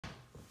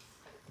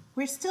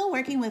We're still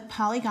working with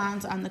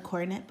polygons on the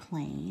coordinate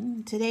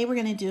plane. Today we're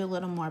going to do a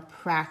little more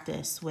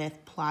practice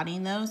with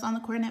plotting those on the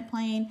coordinate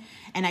plane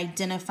and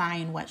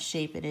identifying what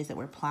shape it is that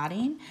we're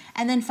plotting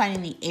and then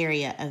finding the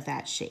area of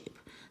that shape.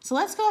 So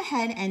let's go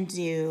ahead and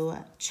do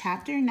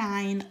Chapter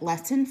 9,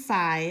 Lesson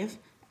 5,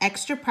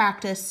 Extra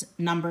Practice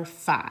number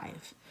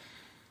 5.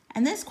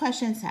 And this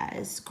question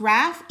says,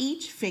 graph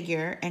each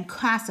figure and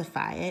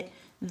classify it,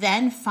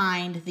 then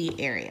find the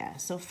area.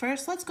 So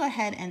first, let's go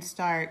ahead and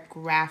start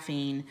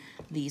graphing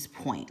these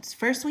points.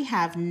 First, we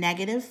have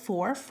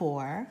 -4,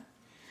 4.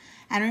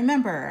 And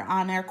remember,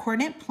 on our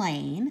coordinate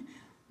plane,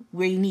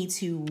 we need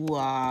to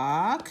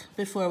walk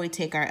before we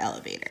take our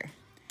elevator.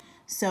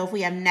 So if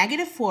we have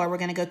 -4, we're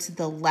going to go to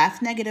the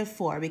left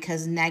 -4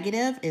 because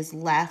negative is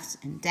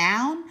left and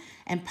down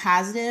and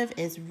positive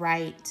is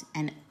right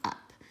and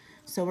up.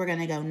 So we're going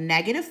to go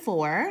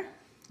 -4,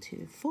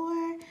 2,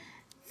 4,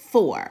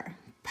 4.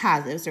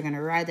 Positives are going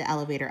to ride the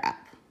elevator up.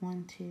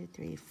 1, 2,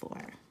 3,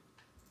 4.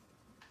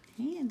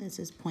 Okay, and this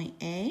is point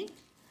A.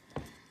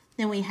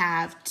 Then we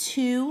have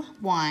 2,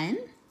 1.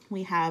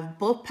 We have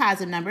both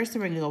positive numbers, so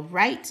we're going to go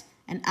right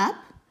and up.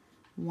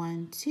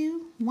 1,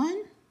 2,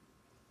 1.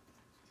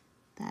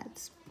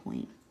 That's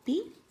point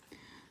B.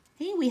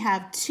 Okay, we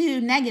have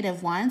 2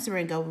 -1, so we're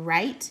going to go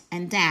right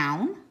and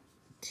down.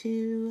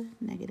 2,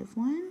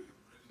 -1.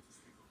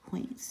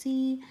 Point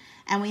C,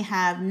 and we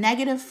have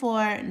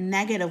 -4,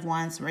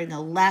 -1, so we're going to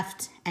go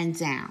left and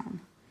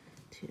down.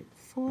 2,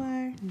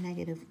 4,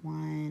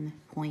 -1,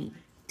 point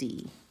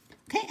D.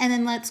 Okay, and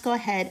then let's go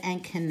ahead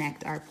and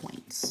connect our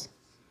points.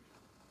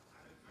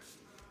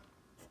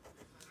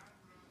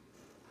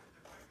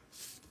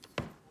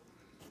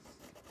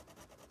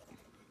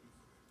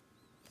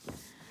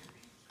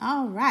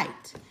 All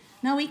right.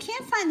 Now we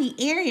can't find the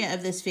area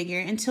of this figure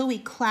until we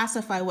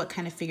classify what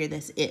kind of figure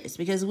this is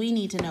because we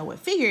need to know what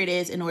figure it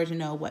is in order to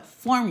know what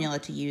formula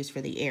to use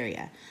for the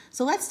area.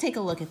 So let's take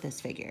a look at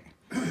this figure.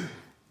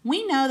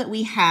 We know that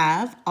we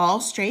have all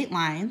straight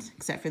lines,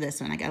 except for this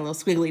one. I got a little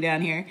squiggly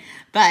down here,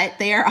 but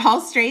they are all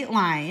straight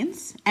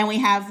lines. And we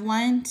have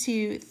 1,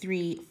 2,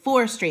 3,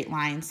 4 straight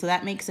lines. So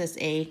that makes us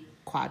a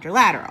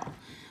quadrilateral.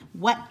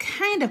 What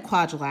kind of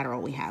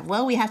quadrilateral we have?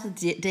 Well, we have to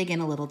dig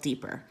in a little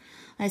deeper.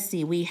 Let's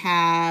see, we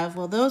have,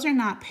 well, those are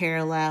not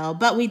parallel,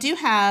 but we do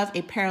have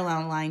a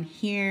parallel line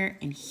here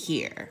and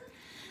here.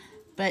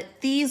 But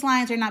these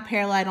lines are not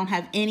parallel. I don't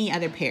have any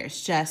other pairs,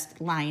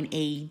 just line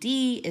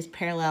AD is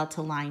parallel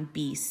to line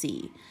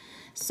BC.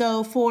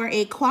 So for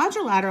a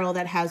quadrilateral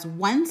that has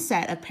one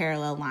set of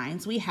parallel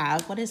lines, we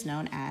have what is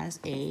known as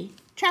a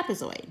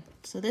trapezoid.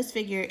 So this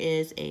figure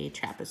is a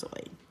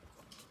trapezoid.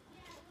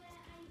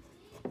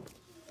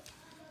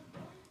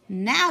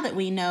 Now that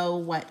we know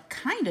what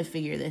kind of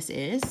figure this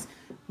is,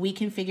 we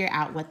can figure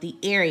out what the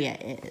area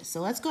is.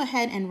 So let's go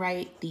ahead and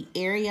write the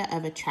area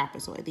of a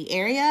trapezoid. The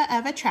area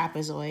of a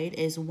trapezoid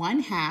is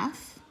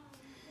 1/2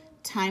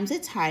 times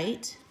its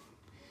height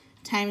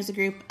times the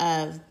group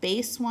of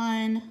base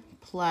 1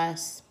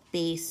 plus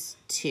base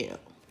 2.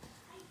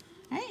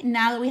 All right,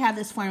 now that we have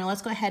this formula,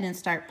 let's go ahead and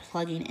start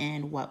plugging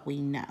in what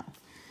we know.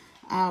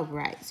 All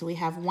right, so we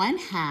have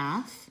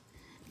 1/2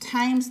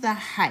 times the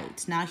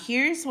height. Now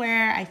here's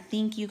where I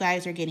think you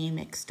guys are getting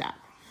mixed up.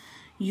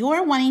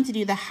 You're wanting to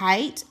do the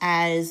height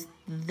as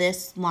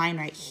this line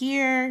right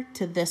here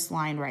to this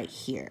line right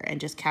here and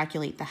just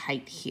calculate the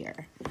height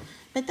here.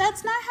 But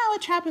that's not how a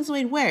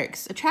trapezoid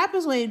works. A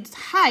trapezoid's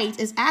height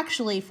is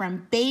actually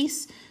from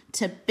base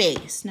to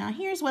base. Now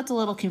here's what's a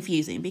little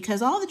confusing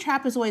because all the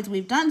trapezoids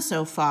we've done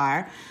so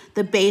far,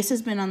 the base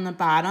has been on the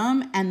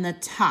bottom and the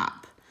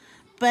top.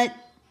 But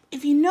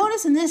if you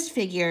notice in this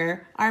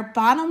figure, our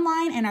bottom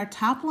line and our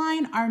top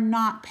line are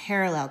not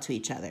parallel to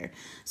each other.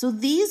 So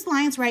these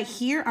lines right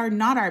here are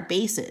not our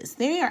bases.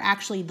 They are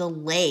actually the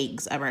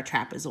legs of our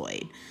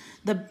trapezoid.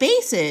 The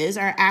bases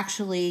are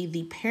actually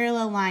the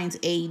parallel lines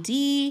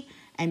AD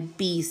and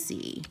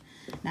BC.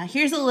 Now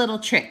here's a little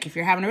trick. If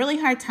you're having a really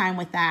hard time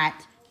with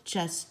that,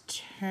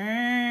 just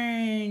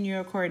turn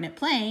your coordinate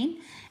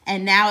plane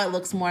and now it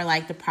looks more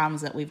like the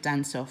problems that we've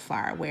done so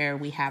far where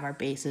we have our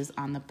bases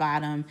on the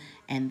bottom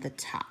and the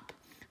top.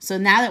 So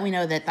now that we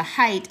know that the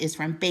height is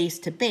from base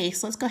to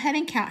base, let's go ahead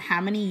and count how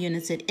many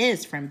units it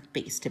is from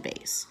base to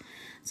base.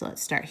 So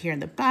let's start here on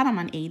the bottom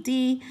on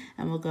AD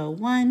and we'll go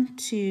 1,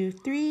 2,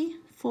 3,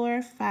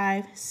 4,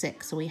 5,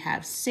 6. So we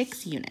have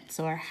 6 units.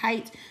 So our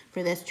height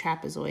for this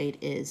trapezoid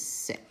is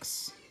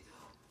 6.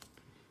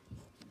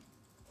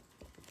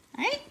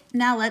 All right,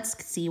 now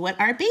let's see what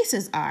our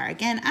bases are.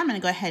 Again, I'm going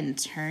to go ahead and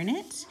turn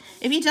it.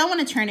 If you don't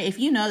want to turn it, if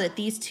you know that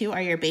these two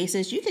are your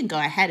bases, you can go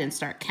ahead and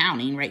start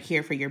counting right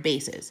here for your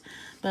bases.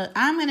 But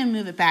I'm going to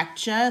move it back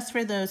just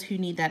for those who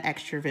need that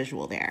extra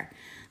visual there.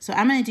 So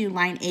I'm going to do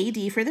line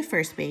AD for the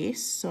first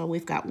base. So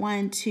we've got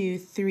 1, 2,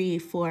 3,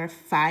 4,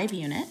 5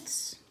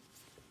 units.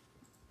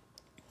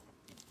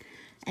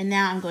 And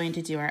now I'm going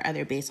to do our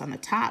other base on the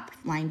top,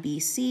 line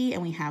BC,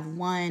 and we have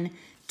 1,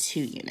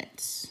 2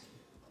 units.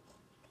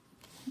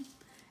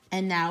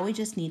 And now we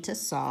just need to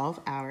solve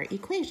our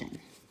equation.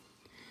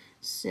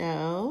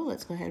 So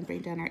let's go ahead and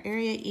bring down our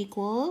area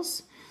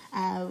equals.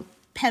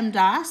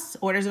 PEMDAS,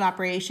 orders of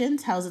operation,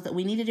 tells us that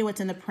we need to do what's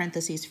in the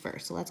parentheses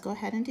first. So let's go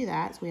ahead and do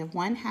that. So we have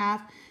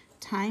 1/2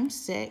 times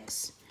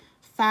 6,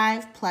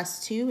 5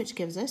 plus 2, which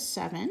gives us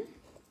 7.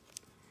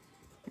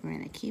 We're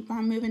going to keep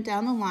on moving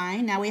down the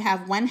line. Now we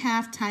have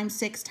 1/2 times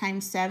 6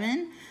 times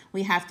 7.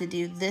 We have to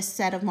do this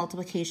set of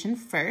multiplication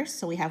first.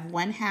 So we have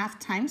 1/2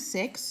 times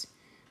 6,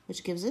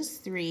 which gives us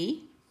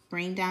 3.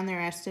 Bring down the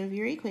rest of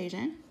your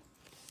equation.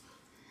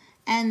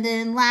 And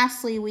then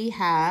lastly, we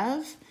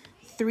have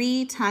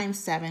 3 times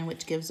 7,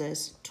 which gives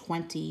us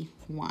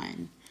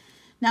 21.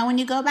 Now, when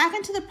you go back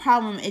into the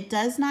problem, it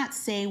does not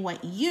say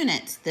what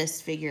units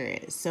this figure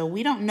is. So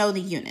we don't know the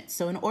units.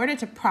 So in order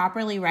to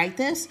properly write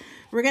this,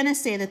 we're going to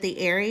say that the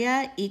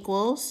area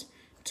equals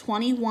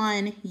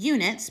 21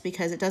 units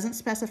because it doesn't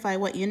specify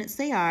what units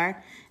they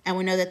are. And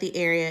we know that the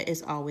area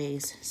is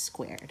always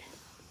squared.